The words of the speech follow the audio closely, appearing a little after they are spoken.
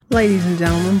Ladies and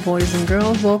gentlemen, boys and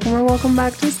girls, welcome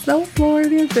back to Floor,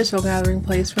 the official gathering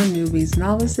place for newbies,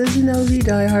 novices, and nosy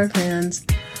diehard fans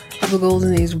of the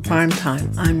golden age of prime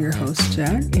time. I'm your host,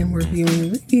 Jack, and we're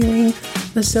reviewing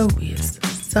the soapiest,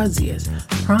 suzziest,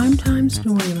 primetime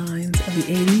storylines of the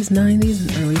 80s, 90s,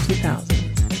 and early 2000s.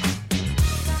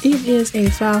 It is a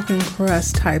Falcon,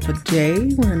 Crest type of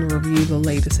day. We're going to review the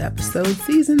latest episode,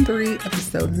 Season 3,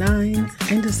 Episode 9,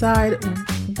 and decide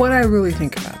what I really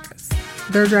think about this.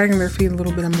 They're dragging their feet a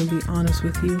little bit, I'm going to be honest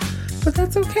with you. But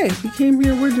that's okay. If you came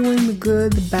here, we're doing the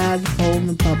good, the bad, the bold, and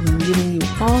the bubbly, and giving you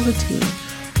all the tea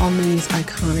on these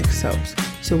iconic soaps.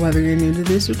 So whether you're new to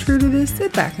this or true to this,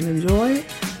 sit back and enjoy it.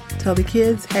 Tell the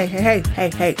kids, hey, I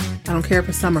don't care if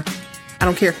it's summer. I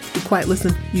don't care. Be quiet,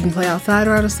 listen. You can play outside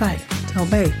or out of sight. Tell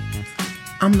babe,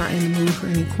 I'm not in the mood for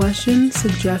any questions,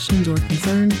 suggestions, or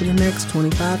concerns for the next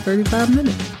 25-35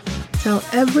 minutes. Tell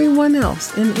everyone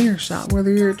else in earshot,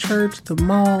 whether you're at church, the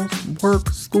mall, work,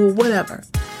 school, whatever.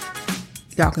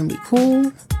 Y'all can be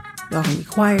cool, y'all can be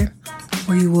quiet,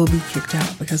 or you will be kicked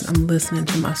out because I'm listening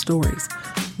to my stories.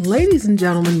 Ladies and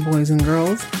gentlemen, boys and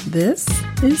girls, this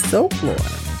is Soap Floor.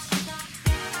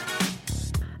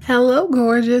 Hello,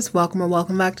 gorgeous.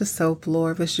 Welcome back to Soap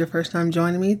Floor. If this is your first time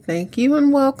joining me, thank you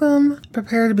and welcome.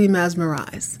 Prepare to be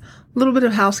mesmerized. A little bit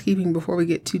of housekeeping before we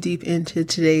get too deep into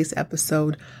today's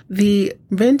episode. The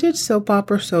Vintage Soap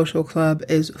Opera Social Club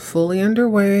is fully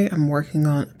underway. I'm working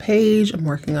on a page. I'm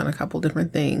working on a couple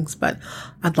different things, but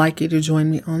I'd like you to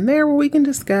join me on there where we can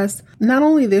discuss not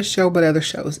only this show, but other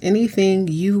shows. Anything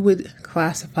you would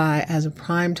classify as a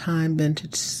primetime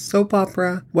vintage soap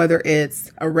opera, whether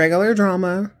it's a regular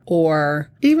drama or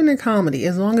even a comedy,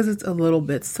 as long as it's a little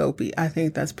bit soapy, I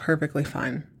think that's perfectly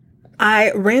fine. I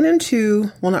not ran into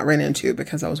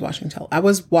because I was watching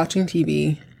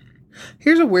TV.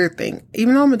 Here's a weird thing.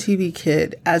 Even though I'm a TV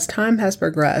kid, as time has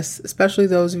progressed, especially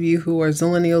those of you who are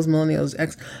Zillennials, Millennials,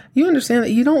 X, you understand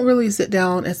that you don't really sit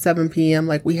down at 7 p.m.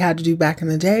 like we had to do back in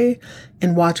the day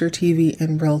and watch your TV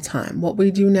in real time. What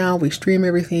we do now, we stream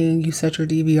everything, you set your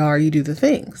DVR, you do the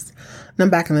things. Now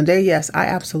back in the day, yes, I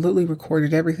absolutely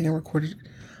recorded everything. I recorded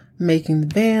making the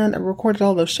band, I recorded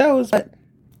all those shows, but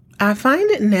I find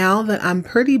it now that I'm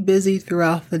pretty busy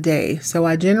throughout the day, so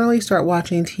I generally start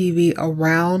watching TV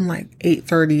around like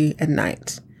 8:30 at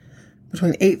night.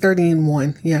 Between 8:30 and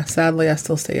 1. Yeah, sadly, I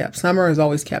still stay up. Summer has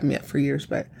always kept me up for years,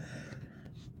 but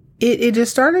it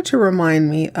just started to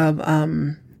remind me of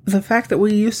the fact that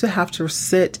we used to have to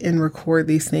sit and record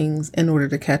these things in order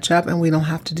to catch up, and we don't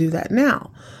have to do that now.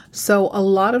 So a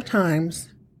lot of times,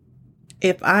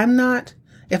 if I'm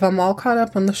all caught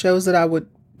up on the shows that I would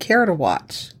care to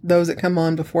watch, those that come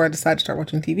on before I decide to start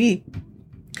watching TV,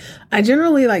 I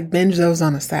generally binge those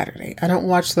on a Saturday. I don't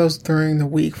watch those during the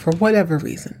week for whatever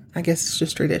reason. I guess it's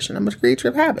just tradition. I'm a creature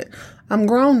of habit. I'm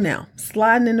grown now,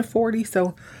 sliding into 40,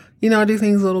 so I do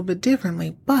things a little bit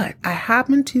differently. But I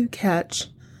happened to catch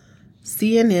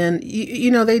CNN.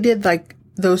 They did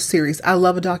those series. I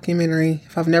love a documentary.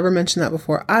 If I've never mentioned that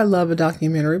before, I love a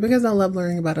documentary because I love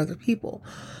learning about other people.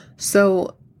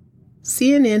 So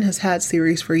CNN has had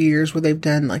series for years where they've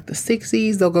done the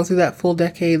 60s. They'll go through that full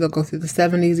decade. They'll go through the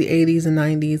 70s, the 80s, and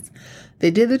 90s. They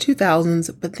did the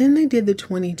 2000s, but then they did the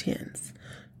 2010s.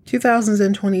 2000s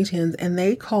and 2010s, and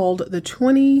they called I'm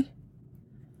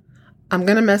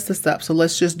going to mess this up, so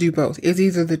let's just do both. It's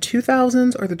either the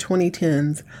 2000s or the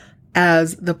 2010s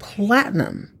as the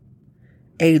platinum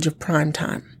age of prime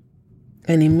time.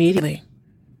 And immediately,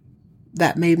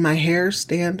 that made my hair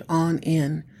stand on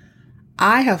end.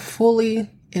 I have fully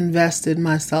invested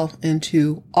myself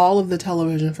into all of the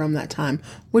television from that time,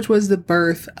 which was the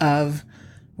birth of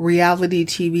reality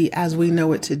TV as we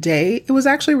know it today. It was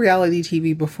actually reality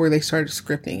TV before they started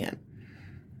scripting it.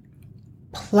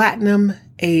 Platinum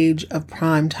age of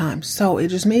prime time. So it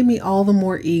just made me all the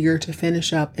more eager to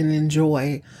finish up and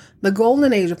enjoy the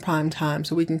golden age of prime time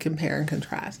so we can compare and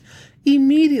contrast.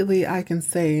 Immediately, I can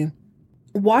say,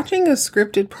 watching a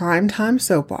scripted primetime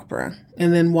soap opera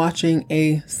and then watching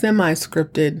a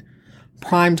semi-scripted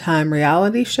primetime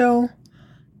reality show,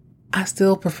 I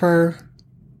still prefer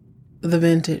the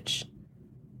vintage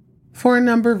for a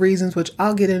number of reasons, which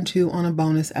I'll get into on a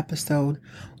bonus episode.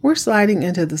 We're sliding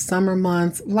into the summer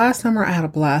months. Last summer, I had a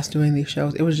blast doing these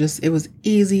shows. It was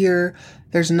easier.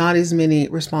 There's not as many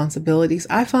responsibilities.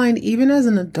 I find even as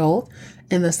an adult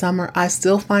in the summer, I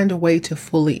still find a way to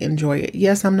fully enjoy it.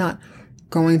 Yes, I'm not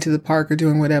going to the park or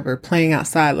doing whatever, playing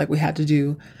outside like we had to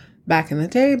do back in the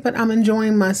day, but I'm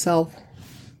enjoying myself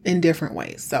in different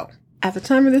ways. So at the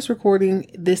time of this recording,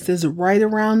 this is right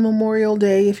around Memorial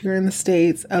Day if you're in the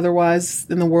States. Otherwise,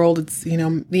 in the world, it's,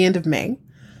 the end of May.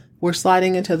 We're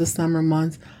sliding into the summer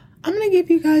months. I'm going to give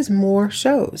you guys more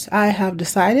shows. I have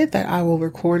decided that I will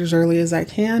record as early as I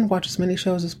can, watch as many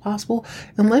shows as possible,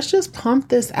 and let's just pump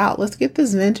this out. Let's get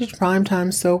this vintage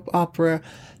primetime soap opera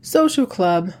social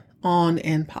club on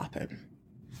and popping.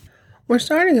 We're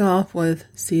starting off with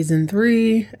season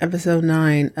 3, episode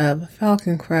 9 of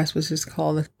Falcon, Crest, which is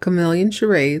called the Chameleon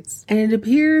Charades. And it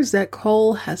appears that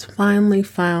Cole has finally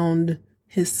found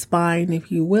his spine,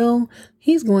 if you will.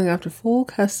 He's going after full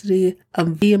custody of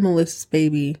Via Melissa's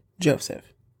baby,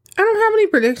 Joseph. I don't have any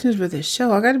predictions for this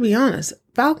show. I gotta be honest.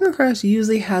 Falcon Crest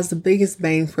usually has the biggest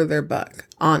bang for their buck,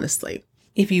 honestly.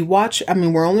 If you watch,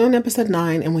 we're only on episode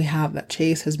 9 and we have that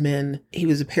Chase he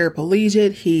was a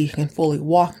paraplegic. He can fully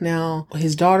walk now.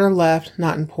 His daughter left,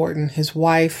 not important. His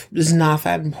wife is not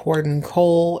that important.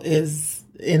 Cole is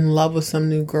in love with some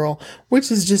new girl,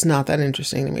 which is just not that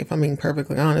interesting to me, if I'm being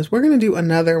perfectly honest. We're going to do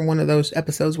another one of those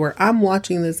episodes where I'm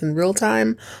watching this in real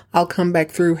time. I'll come back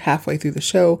through halfway through the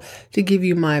show to give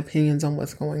you my opinions on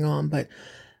what's going on, but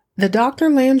the Dr.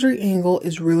 Landry angle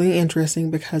is really interesting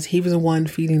because he was the one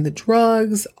feeding the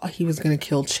drugs. He was going to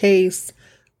kill Chase.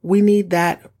 We need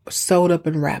that sewed up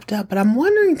and wrapped up. But I'm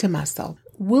wondering to myself,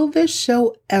 will this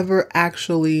show ever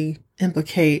actually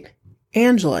implicate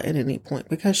Angela at any point?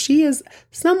 Because she is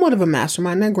somewhat of a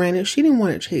mastermind. Now, granted, she didn't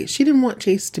want Chase. She didn't want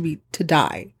Chase to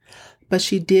die. But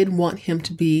she did want him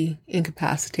to be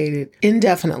incapacitated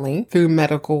indefinitely through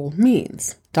medical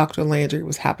means. Dr. Landry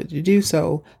was happy to do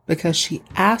so because she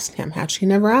asked him. Had she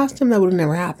never asked him, that would have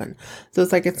never happened. So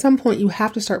it's like at some point you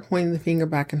have to start pointing the finger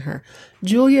back in her.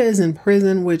 Julia is in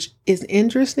prison, which is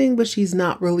interesting, but she's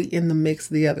not really in the mix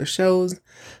of the other shows.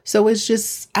 So it's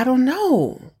just, I don't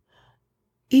know.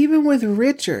 Even with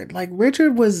Richard,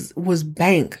 Richard was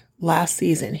bank last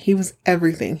season. He was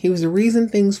everything. He was the reason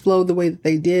things flowed the way that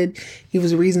they did. He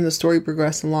was the reason the story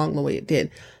progressed along the way it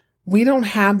did. We don't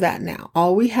have that now.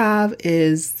 All we have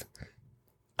is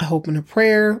a hope and a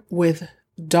prayer with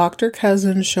Dr.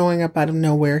 Cousin showing up out of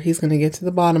nowhere. He's going to get to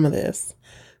the bottom of this.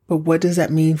 But what does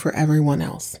that mean for everyone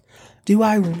else? Do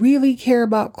I really care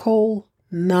about Cole?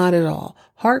 Not at all.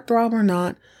 Heartthrob or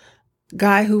not,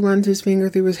 guy who runs his finger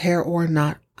through his hair or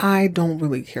not, I don't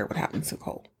really care what happens to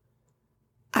Cole.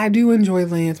 I do enjoy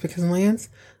Lance because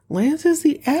Lance is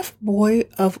the F-boy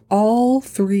of all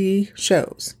 3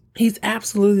 shows. He's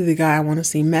absolutely the guy I want to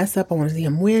see mess up. I want to see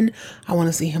him win. I want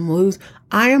to see him lose.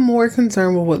 I am more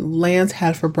concerned with what Lance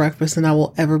had for breakfast than I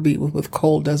will ever be with what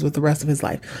Cole does with the rest of his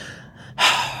life.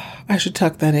 I should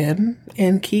tuck that in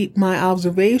and keep my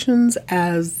observations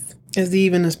as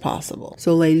even as possible.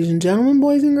 So ladies and gentlemen,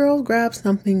 boys and girls, grab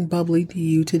something bubbly to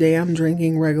you. Today I'm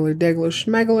drinking regular Degler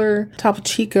Schmegler, Topo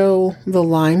Chico, the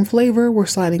lime flavor. We're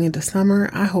sliding into summer.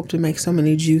 I hope to make so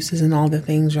many juices and all the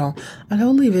things, y'all. I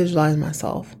totally visualize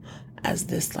myself as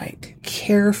this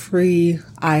carefree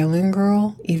island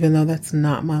girl, even though that's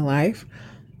not my life.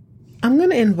 I'm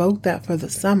going to invoke that for the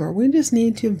summer. We just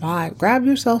need to vibe. Grab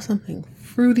yourself something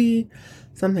fruity,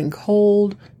 something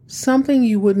cold, something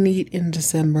you wouldn't eat in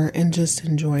December, and just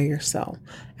enjoy yourself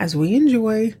as we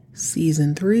enjoy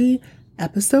season 3,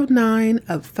 episode 9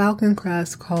 of Falcon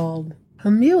Crest called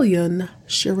Chameleon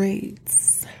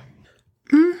Charades.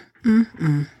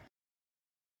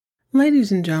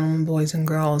 Ladies and gentlemen, boys and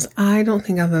girls, I don't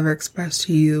think I've ever expressed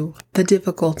to you the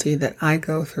difficulty that I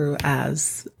go through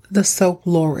as the soap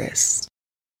lorist.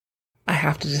 I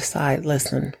have to decide,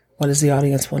 listen, what does the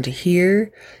audience want to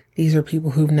hear? These are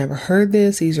people who've never heard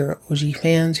this. These are OG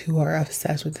fans who are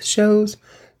obsessed with the shows.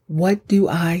 What do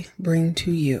I bring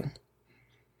to you?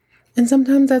 And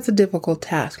sometimes that's a difficult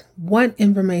task. What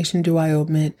information do I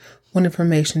omit? What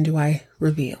information do I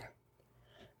reveal?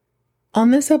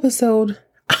 On this episode,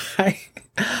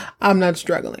 I'm not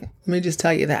struggling. Let me just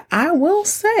tell you that. I will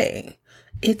say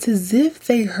it's as if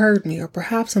they heard me, or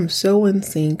perhaps I'm so in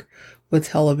sync with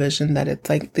television that it's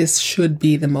like this should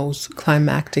be the most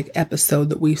climactic episode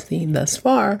that we've seen thus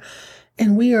far.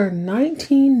 And we are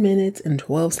 19 minutes and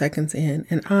 12 seconds in,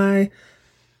 and I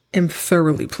am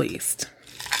thoroughly pleased.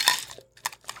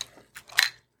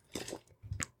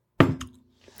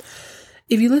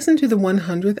 If you listen to the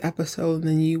 100th episode,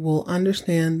 then you will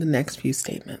understand the next few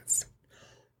statements.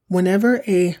 Whenever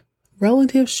a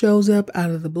relative shows up out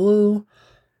of the blue,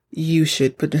 you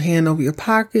should put your hand over your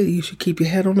pocket. You should keep your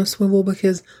head on a swivel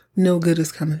because no good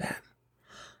is coming of that.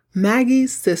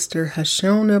 Maggie's sister has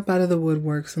shown up out of the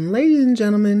woodworks, and ladies and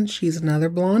gentlemen, she's another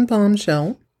blonde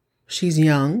bombshell. She's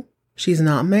young. She's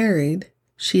not married.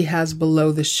 She has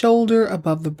below the shoulder,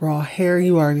 above the bra hair.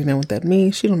 You already know what that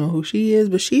means. She don't know who she is,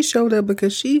 but she showed up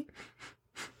because she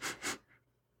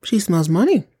smells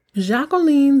money.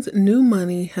 Jacqueline's new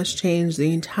money has changed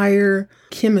the entire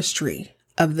chemistry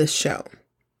of this show.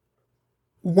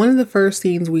 one of the first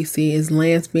scenes we see is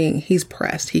Lance he's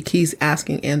pressed. He keeps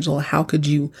asking Angela, how could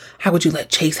you let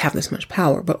Chase have this much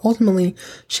power? But ultimately,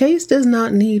 Chase does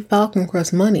not need Falcon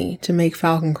Crest money to make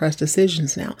Falcon Crest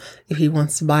decisions now. If he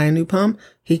wants to buy a new pump,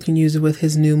 he can use it with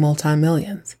his new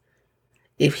multi-millions.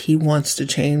 If he wants to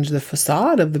change the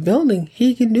facade of the building,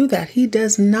 he can do that. He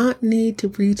does not need to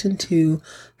reach into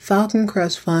Falcon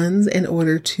Crest funds in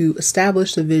order to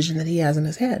establish the vision that he has in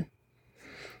his head.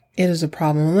 It is a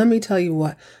problem. Let me tell you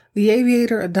what. The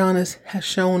aviator Adonis has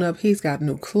shown up. He's got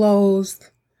new clothes.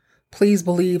 Please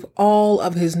believe all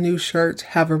of his new shirts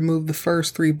have removed the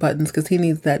first 3 buttons because he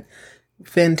needs that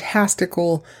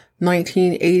fantastical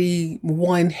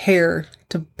 1981 hair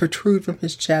to protrude from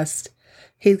his chest.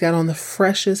 He's got on the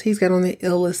freshest. He's got on the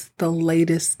illest, the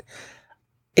latest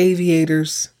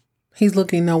aviators. He's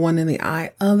looking no one in the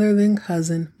eye other than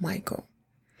Cousin Michael.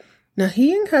 Now,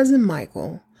 he and Cousin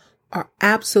Michael are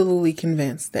absolutely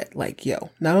convinced that,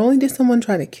 not only did someone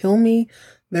try to kill me,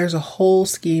 there's a whole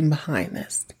scheme behind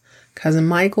this. Cousin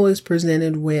Michael is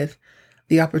presented with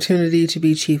the opportunity to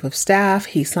be chief of staff.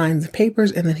 He signs the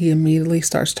papers and then he immediately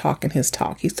starts talking his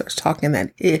talk. He starts talking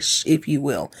that ish, if you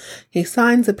will. He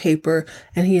signs the paper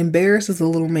and he embarrasses the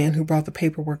little man who brought the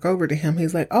paperwork over to him.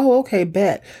 He's like, oh, okay,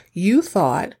 bet. You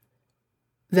thought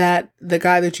that the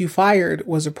guy that you fired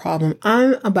was a problem.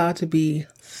 I'm about to be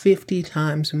 50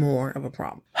 times more of a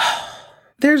problem.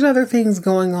 There's other things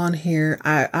going on here.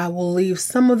 I will leave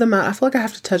some of them out. I feel like I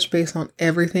have to touch base on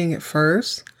everything at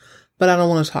first, but I don't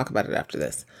want to talk about it after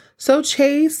this. So what's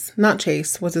his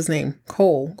name?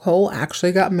 Cole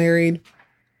actually got married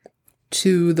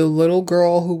to the little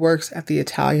girl who works at the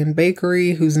Italian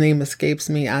bakery, whose name escapes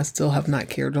me. I still have not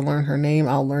cared to learn her name.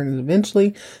 I'll learn it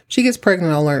eventually. If she gets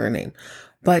pregnant, I'll learn her name.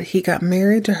 But he got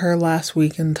married to her last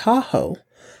week in Tahoe.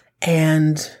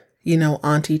 And,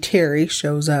 Auntie Terry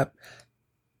shows up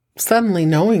suddenly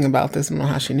knowing about this. I don't know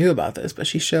how she knew about this, but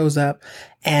she shows up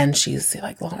and she's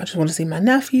like, well, I just want to see my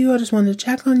nephew. I just wanted to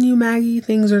check on you, Maggie.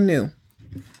 Things are new.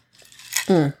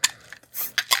 It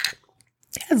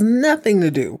has nothing to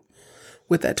do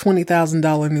with that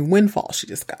 $20,000 new windfall she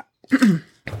just got. Oh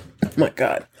my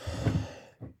God.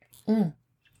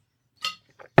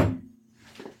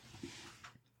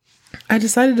 I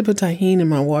decided to put tahini in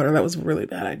my water. That was a really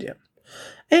bad idea.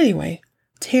 Anyway,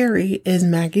 Terry is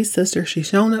Maggie's sister. She's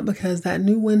shown up because that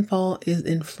new windfall is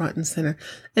in front and center.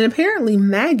 And apparently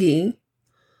Maggie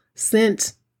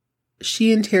sent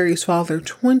she and Terry's father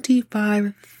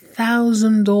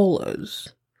 $25,000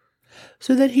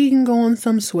 so that he can go on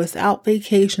some Swiss out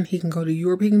vacation. He can go to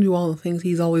Europe. He can do all the things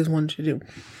he's always wanted to do.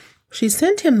 She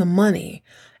sent him the money.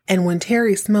 And when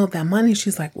Terry smelled that money,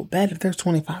 she's like, well, bet if there's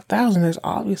 $25,000, there's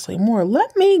obviously more.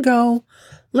 Let me go.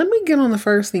 Let me get on the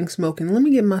first thing smoking. Let me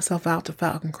get myself out to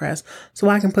Falcon Crest so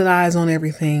I can put eyes on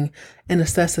everything and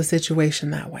assess the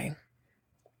situation that way.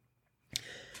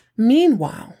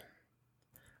 Meanwhile,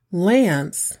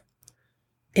 Lance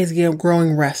is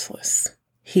growing restless.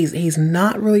 He's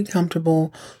not really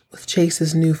comfortable with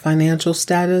Chase's new financial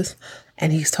status.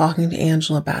 And he's talking to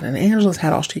Angela about it. And Angela's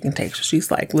had all she can take. So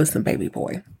she's like, listen, baby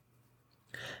boy,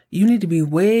 you need to be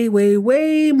way, way,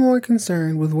 way more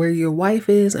concerned with where your wife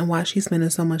is and why she's spending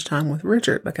so much time with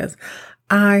Richard, because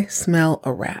I smell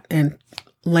a rat. And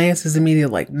Lance is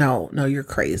immediately like, no, you're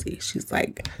crazy. She's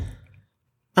like,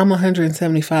 I'm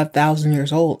 175,000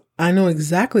 years old. I know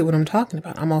exactly what I'm talking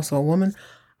about. I'm also a woman.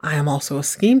 I am also a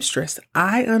schemstress.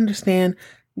 I understand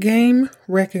game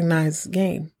recognizes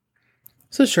game.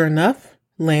 So sure enough,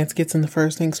 Lance gets in the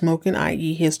first thing smoking,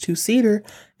 i.e. his 2-seater,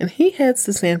 and he heads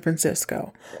to San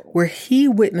Francisco, where he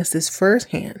witnesses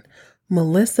firsthand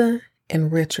Melissa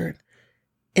and Richard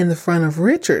in the front of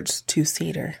Richard's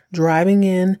 2-seater, driving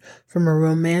in from a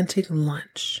romantic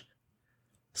lunch.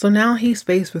 So now he's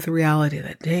faced with the reality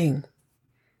that, dang,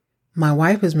 my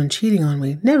wife has been cheating on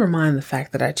me. Never mind the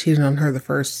fact that I cheated on her the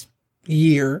first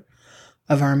year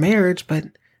of our marriage, but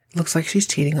it looks like she's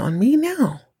cheating on me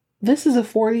now. This is a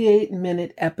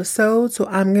 48-minute episode, so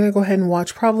I'm going to go ahead and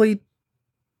watch probably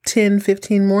 10,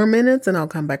 15 more minutes, and I'll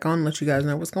come back on and let you guys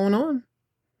know what's going on.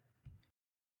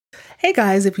 Hey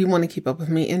guys, if you want to keep up with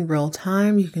me in real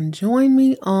time, you can join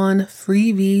me on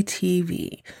Freevee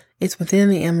TV. It's within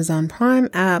the Amazon Prime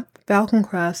app. Falcon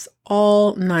Crest,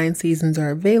 all 9 seasons are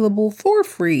available for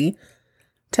free.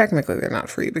 Technically, they're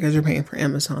not free because you're paying for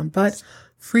Amazon, but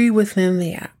free within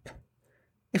the app.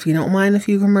 If you don't mind a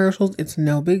few commercials, it's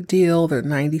no big deal. They're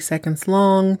 90 seconds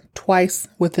long. Twice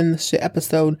within the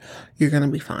episode, you're going to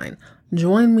be fine.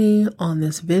 Join me on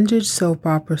this vintage soap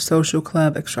opera social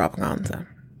club extravaganza.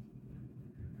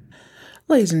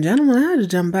 Ladies and gentlemen, I had to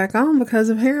jump back on because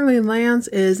apparently Lance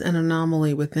is an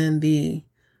anomaly within the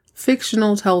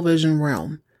fictional television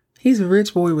realm. He's a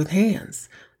rich boy with hands.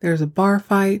 There's a bar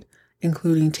fight,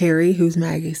 including Terry, who's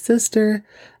Maggie's sister,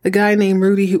 a guy named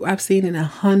Rudy, who I've seen in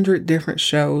 100 different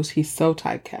shows. He's so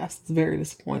typecast. It's very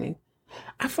disappointing.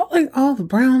 I felt like all the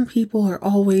brown people are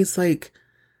always like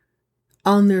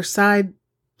on their side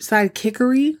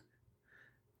kickery.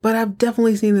 But I've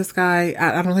definitely seen this guy.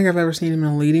 I don't think I've ever seen him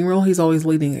in a leading role. He's always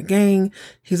leading a gang.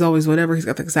 He's always whatever. He's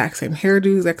got the exact same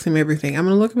hairdo, exact same everything. I'm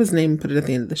going to look up his name and put it at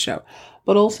the end of the show.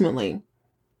 But ultimately,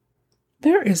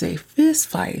 there is a fist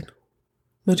fight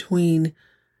between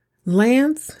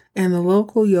Lance and the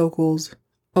local yokels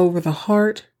over the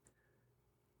heart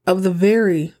of the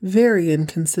very, very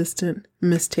inconsistent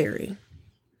Miss Terry.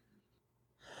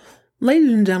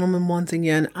 Ladies and gentlemen, once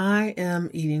again, I am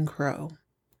eating crow.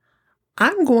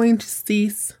 I'm going to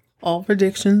cease all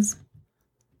predictions,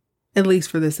 at least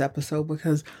for this episode,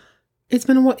 because it's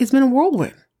been a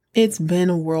whirlwind. It's been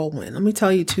a whirlwind. Let me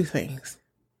tell you two things.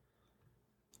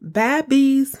 Bad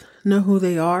bees know who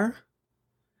they are,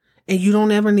 and you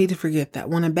don't ever need to forget that.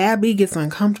 When a bad bee gets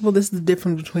uncomfortable, this is the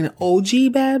difference between an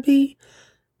OG bad bee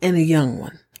and a young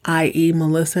one, i.e.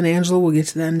 Melissa and Angela. We'll get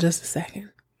to that in just a second.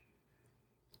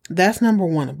 That's number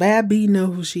one. A bad bee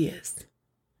knows who she is.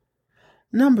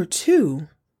 Number two,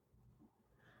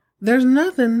 there's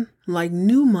nothing like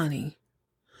new money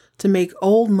to make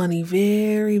old money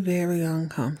very, very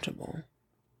uncomfortable.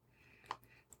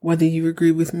 Whether you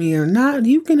agree with me or not,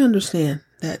 you can understand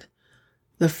that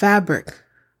the fabric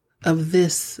of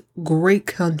this great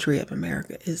country of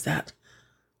America is that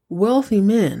wealthy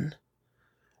men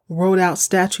wrote out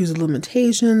statutes of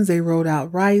limitations. They wrote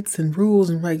out rights and rules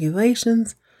and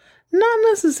regulations. Not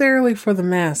necessarily for the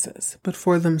masses, but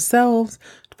for themselves,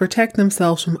 to protect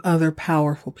themselves from other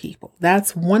powerful people.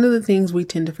 That's one of the things we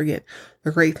tend to forget.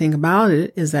 The great thing about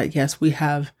it is that, yes, we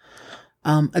have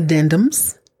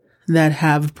addendums that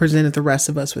have presented the rest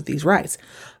of us with these rights.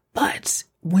 But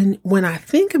when I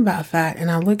think about that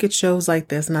and I look at shows like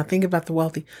this and I think about the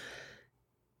wealthy,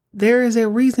 there is a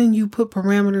reason you put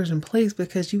parameters in place,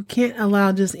 because you can't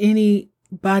allow just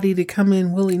anybody to come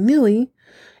in willy-nilly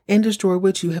and destroy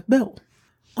what you have built.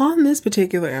 On this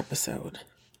particular episode,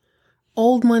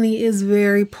 old money is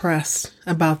very pressed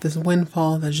about this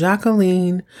windfall that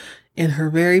Jacqueline, in her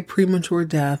very premature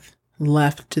death,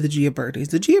 left to the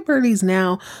Giabertis. The Giabertis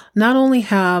now not only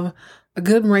have a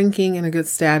good ranking and a good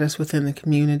status within the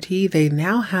community, they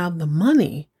now have the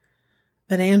money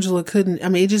that Angela couldn't. I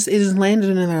mean, it just landed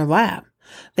in their lap.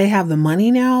 They have the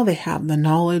money now. They have the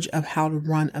knowledge of how to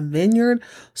run a vineyard.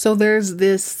 So there's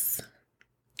this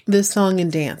song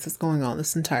and dance that's going on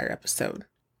this entire episode.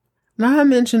 Now, I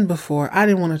mentioned before, I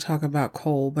didn't want to talk about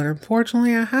Cole, but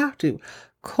unfortunately I have to.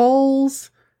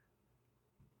 Cole's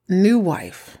new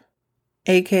wife,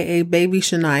 aka Baby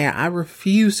Shania, I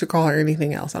refuse to call her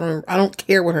anything else. I don't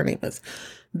care what her name is.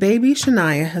 Baby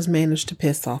Shania has managed to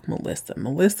piss off Melissa.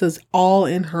 Melissa's all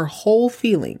in her whole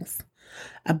feelings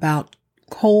about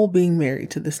Cole being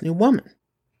married to this new woman.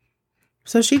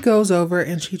 So she goes over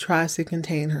and she tries to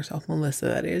contain herself, Melissa,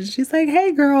 that is. She's like,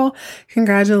 hey, girl,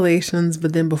 congratulations.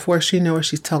 But then before she knows,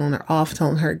 she's telling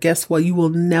her, guess what? You will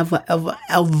never, ever,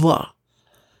 ever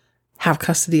have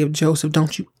custody of Joseph.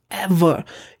 Don't you ever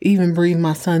even breathe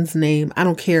my son's name. I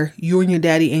don't care. You and your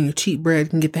daddy and your cheap bread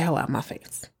can get the hell out of my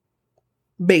face.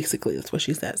 Basically, that's what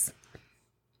she says.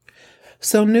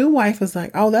 So new wife is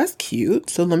like, oh, that's cute.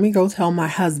 So let me go tell my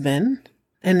husband.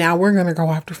 And now we're going to go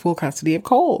after full custody of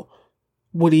Cole.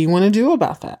 What do you want to do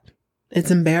about that?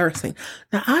 It's embarrassing.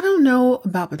 Now, I don't know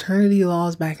about paternity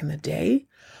laws back in the day,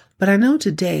 but I know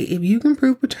today, if you can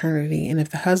prove paternity and if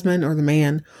the husband or the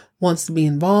man wants to be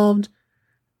involved,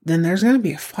 then there's going to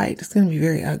be a fight. It's going to be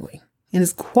very ugly. And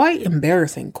it's quite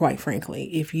embarrassing, quite frankly,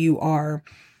 if you are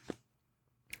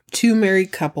two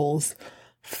married couples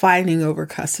fighting over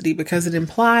custody, because it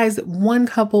implies that one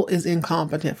couple is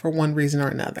incompetent for one reason or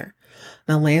another.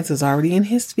 Now, Lance is already in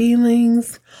his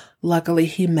feelings. Luckily,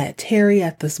 he met Terry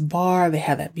at this bar. They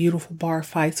had that beautiful bar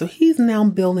fight. So he's now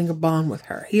building a bond with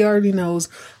her. He already knows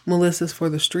Melissa's for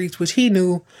the streets, which he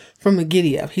knew from the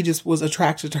giddy up. He just was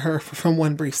attracted to her from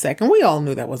one brief second. We all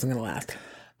knew that wasn't going to last.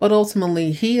 But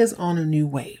ultimately, he is on a new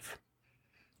wave.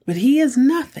 But he is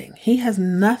nothing. He has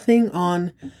nothing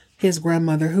on his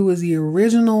grandmother, who is the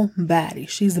original baddie.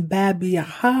 She's a bad bee,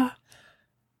 aha.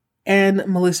 And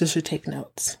Melissa should take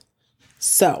notes.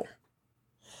 So,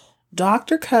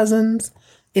 Dr. Cousins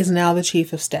is now the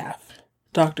chief of staff.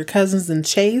 Dr. Cousins and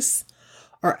Chase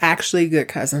are actually good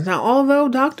cousins. Now, although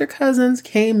Dr. Cousins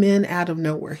came in out of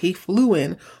nowhere, he flew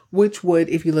in, which would,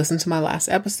 if you listen to my last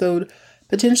episode,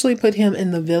 potentially put him in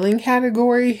the villain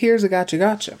category. Here's a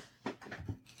gotcha.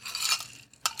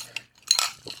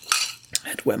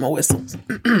 to wet my whistles.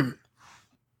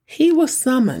 He was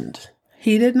summoned.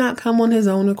 He did not come on his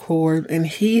own accord, and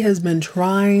he has been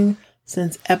trying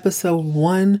since episode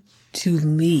 1 to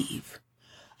leave.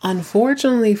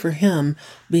 Unfortunately for him,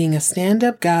 being a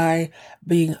stand-up guy,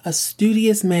 being a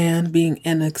studious man, being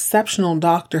an exceptional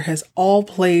doctor has all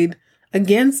played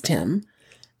against him.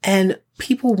 And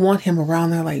people want him around.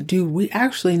 They're like, dude, we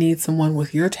actually need someone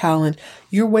with your talent.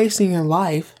 You're wasting your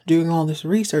life doing all this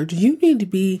research. You need to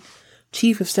be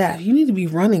chief of staff. You need to be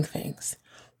running things.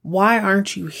 Why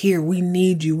aren't you here? We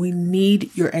need you. We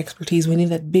need your expertise. We need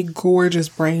that big, gorgeous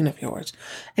brain of yours.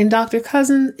 And Dr.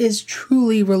 Cousins is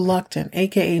truly reluctant,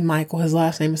 aka Michael. His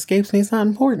last name escapes me. It's not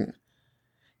important.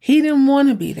 He didn't want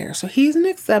to be there. So he's an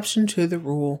exception to the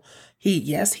rule. He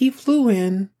flew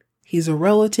in. He's a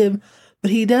relative,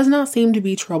 but he does not seem to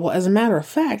be trouble. As a matter of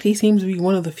fact, he seems to be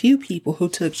one of the few people who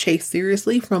took Chase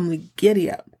seriously from the giddy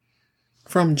up.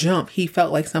 From jump, he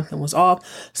felt like something was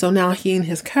off. So now he and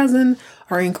his cousin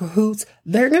are in cahoots.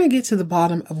 They're going to get to the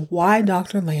bottom of why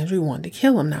Dr. Landry wanted to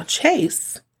kill him. Now,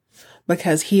 Chase,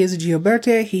 because he is a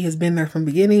Gilberte, he has been there from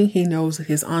the beginning. He knows that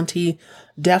his auntie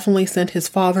definitely sent his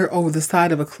father over the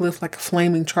side of a cliff like a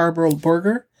flaming charbroiled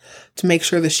burger to make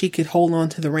sure that she could hold on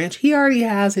to the ranch. He already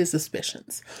has his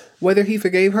suspicions. Whether he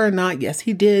forgave her or not, yes,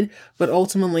 he did. But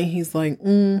ultimately, he's like,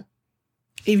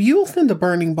 if you'll send a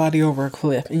burning body over a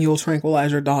cliff and you'll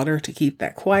tranquilize your daughter to keep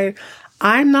that quiet,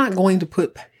 I'm not going to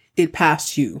put it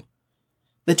past you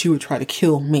that you would try to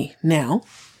kill me. Now,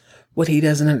 what he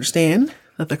doesn't understand,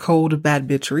 that the code of bad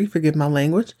bitchery, forgive my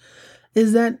language,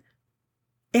 is that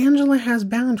Angela has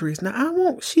boundaries.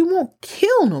 Now, she won't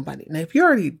kill nobody. Now, if you're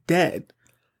already dead,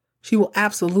 she will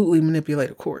absolutely manipulate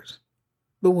a court.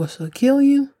 But will she kill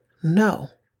you? No.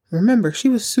 Remember, she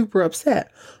was super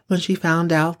upset when she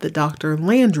found out that Dr.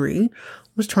 Landry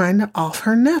was trying to off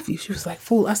her nephew. She was like,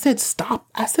 fool, I said stop.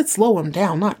 I said slow him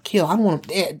down, not kill. I want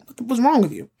him dead. What's wrong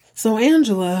with you? So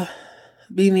Angela,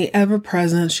 being the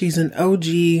ever-present, she's an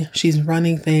OG. She's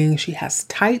running things. She has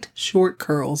tight, short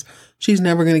curls. She's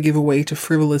never going to give away to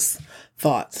frivolous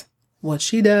thoughts. What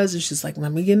she does is she's like,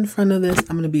 let me get in front of this.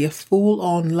 I'm going to be a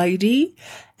full-on lady,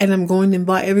 and I'm going to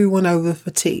invite everyone over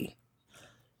for tea.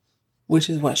 Which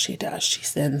is what she does.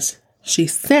 She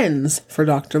sends for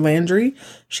Dr. Landry.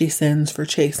 She sends for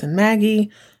Chase and Maggie.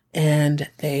 And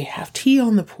they have tea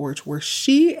on the porch where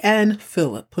she and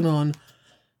Philip put on,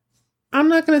 I'm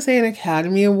not going to say an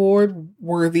Academy Award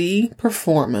worthy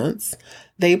performance.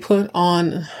 They put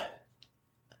on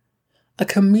a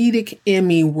comedic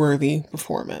Emmy worthy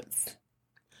performance,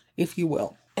 if you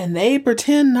will. And they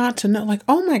pretend not to know, like,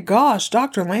 oh my gosh,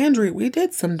 Dr. Landry, we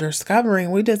did some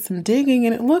discovering, we did some digging,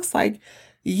 and it looks like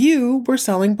you were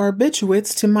selling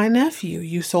barbiturates to my nephew.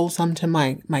 You sold some to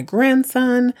my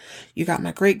grandson. You got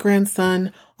my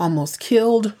great-grandson almost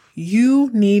killed. You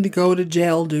need to go to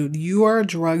jail, dude. You are a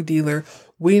drug dealer.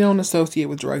 We don't associate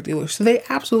with drug dealers. So they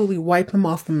absolutely wipe him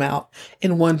off the map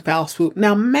in one foul swoop.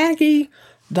 Now, Maggie,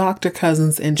 Dr.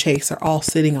 Cousins, and Chase are all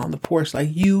sitting on the porch like,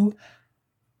 you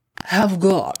have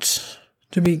got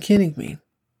to be kidding me.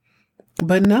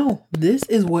 But no, this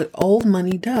is what old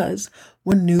money does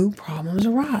when new problems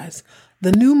arise.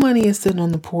 The new money is sitting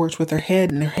on the porch with their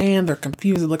head in their hand. They're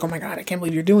confused. They're like, oh my God, I can't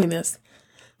believe you're doing this.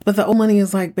 But the old money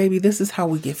is like, baby, this is how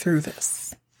we get through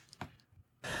this.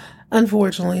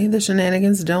 Unfortunately, the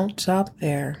shenanigans don't stop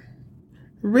there.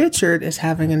 Richard is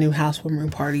having a new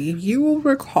housewarming party. If you will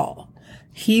recall,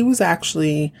 he was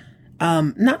actually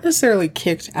not necessarily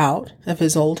kicked out of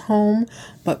his old home,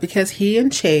 but because he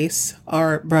and Chase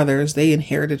are brothers, they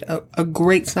inherited a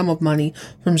great sum of money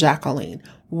from Jacqueline.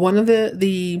 One of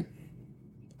the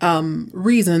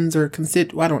reasons, or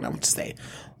I don't know what to say.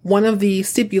 One of the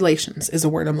stipulations is a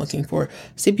word I'm looking for.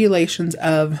 Stipulations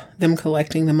of them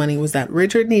collecting the money was that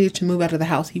Richard needed to move out of the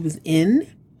house he was in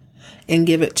and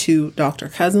give it to Dr.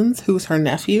 Cousins, who's her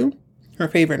nephew, her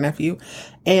favorite nephew,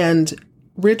 and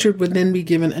Richard would then be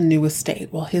given a new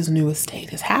estate. Well, his new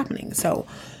estate is happening. So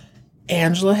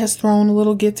Angela has thrown a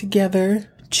little get together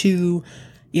to,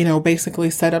 basically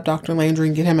set up Dr. Landry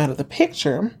and get him out of the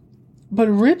picture. But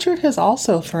Richard has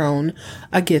also thrown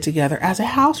a get together as a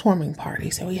housewarming party.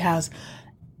 So he has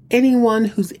anyone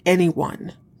who's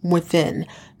anyone within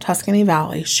Tuscany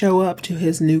Valley show up to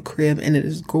his new crib, and it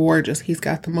is gorgeous. He's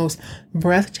got the most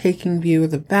breathtaking view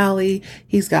of the valley.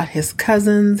 He's got his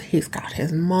cousins. He's got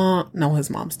his mom. No,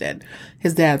 his mom's dead.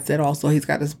 His dad's dead also. He's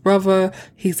got his brother.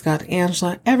 He's got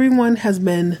Angela. Everyone has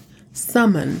been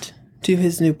summoned to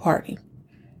his new party.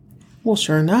 Well,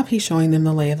 sure enough, he's showing them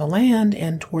the lay of the land,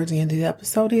 and towards the end of the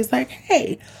episode, he's like,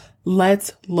 hey,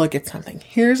 let's look at something.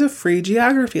 Here's a free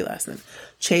geography lesson.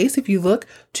 Chase, if you look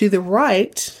to the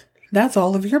right, That's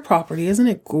all of your property. Isn't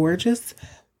it gorgeous?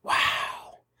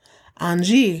 Wow.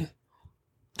 Angie,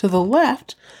 to the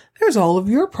left, there's all of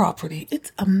your property.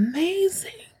 It's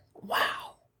amazing.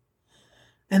 Wow.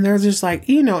 And they're just like,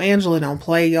 Angela don't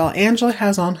play, y'all. Angela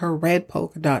has on her red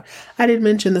polka dot. I did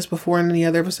mention this before in the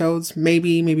other episodes.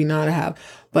 Maybe not, I have.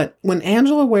 But when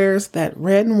Angela wears that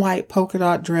red and white polka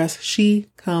dot dress, she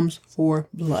comes for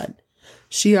blood.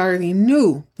 She already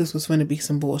knew this was going to be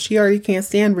some bull. She already can't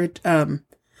stand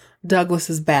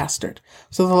Douglas's bastard.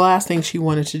 So the last thing she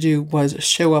wanted to do was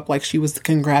show up like she was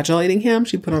congratulating him.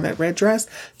 She put on that red dress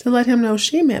to let him know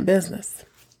she meant business.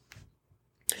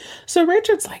 So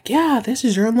Richard's like, yeah, this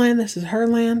is your land. This is her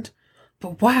land.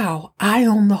 But wow, I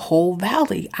own the whole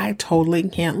valley. I totally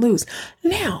can't lose.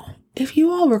 Now, if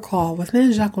you all recall,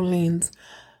 within Jacqueline's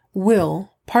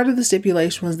will, part of the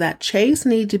stipulation was that Chase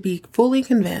needed to be fully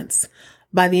convinced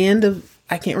by the end of,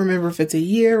 I can't remember if it's a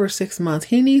year or 6 months,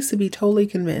 he needs to be totally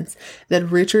convinced that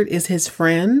Richard is his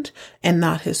friend and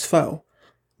not his foe.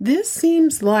 This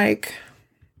seems like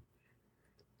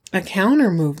a counter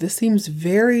move. This seems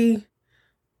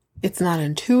it's not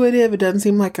intuitive. It doesn't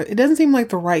seem like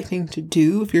the right thing to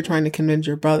do if you're trying to convince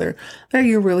your brother that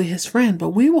you're really his friend. But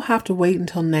we will have to wait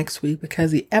until next week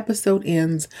because the episode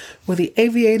ends with the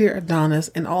aviator Adonis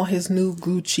and all his new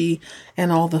Gucci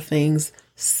and all the things,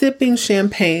 sipping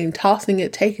champagne, tossing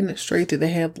it, taking it straight to the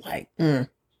head like,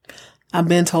 I've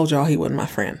been told y'all he wasn't my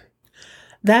friend.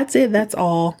 That's it. That's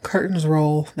all. Curtains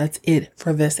roll. That's it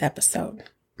for this episode.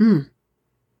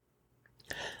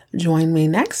 Join me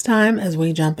next time as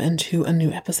we jump into a new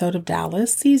episode of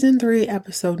Dallas, Season 3,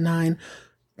 Episode 9.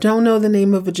 Don't know the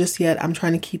name of it just yet. I'm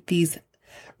trying to keep these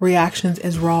reactions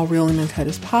as raw, real, and uncut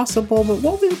as possible. But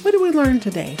what did we learn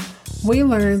today? We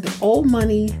learned that old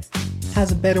money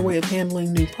has a better way of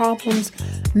handling new problems.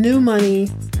 New money,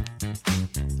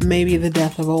 maybe the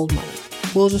death of old money.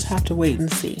 We'll just have to wait and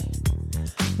see.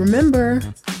 Remember,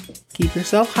 keep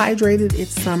yourself hydrated.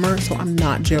 It's summer, so I'm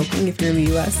not joking. If you're in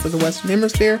the U.S. or the Western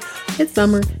Hemisphere, it's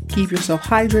summer. Keep yourself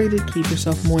hydrated. Keep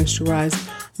yourself moisturized.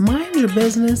 Mind your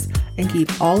business and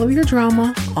keep all of your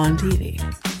drama on TV.